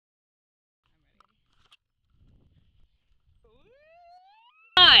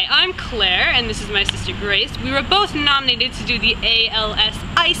Hi, I'm Claire, and this is my sister Grace. We were both nominated to do the ALS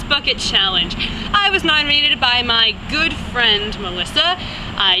Ice Bucket Challenge. I was nominated by my good friend Melissa.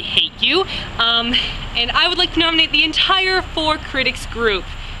 I hate you. And I would like to nominate the entire 4 critics group.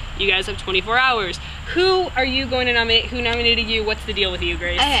 You guys have 24 hours. Who are you going to nominate? Who nominated you? What's the deal with you,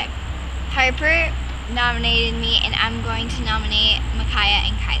 Grace? Okay. Harper nominated me, and I'm going to nominate Micaiah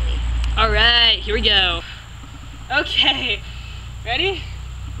and Kylie. Alright, here we go. Okay, ready?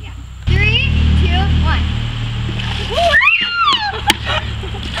 Yeah. 3, 2, 1.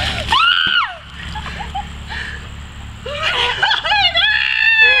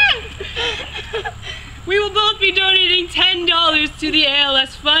 We will both be donating $10 to the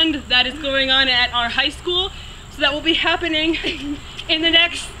ALS fund that is going on at our high school. So that will be happening in the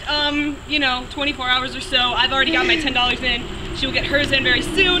next, 24 hours or so. I've already got my $10 in. She will get hers in very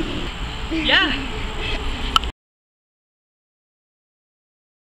soon. Yeah.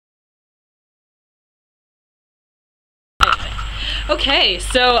 Okay,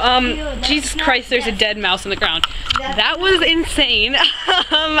 so, Jesus Christ, there's a dead mouse on the ground. That was insane.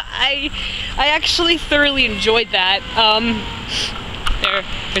 I actually thoroughly enjoyed that.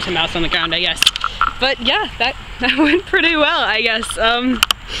 There's a mouse on the ground, I guess. But yeah, that went pretty well, I guess.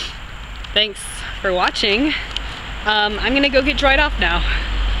 Thanks for watching. I'm gonna go get dried off now.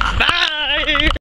 Bye!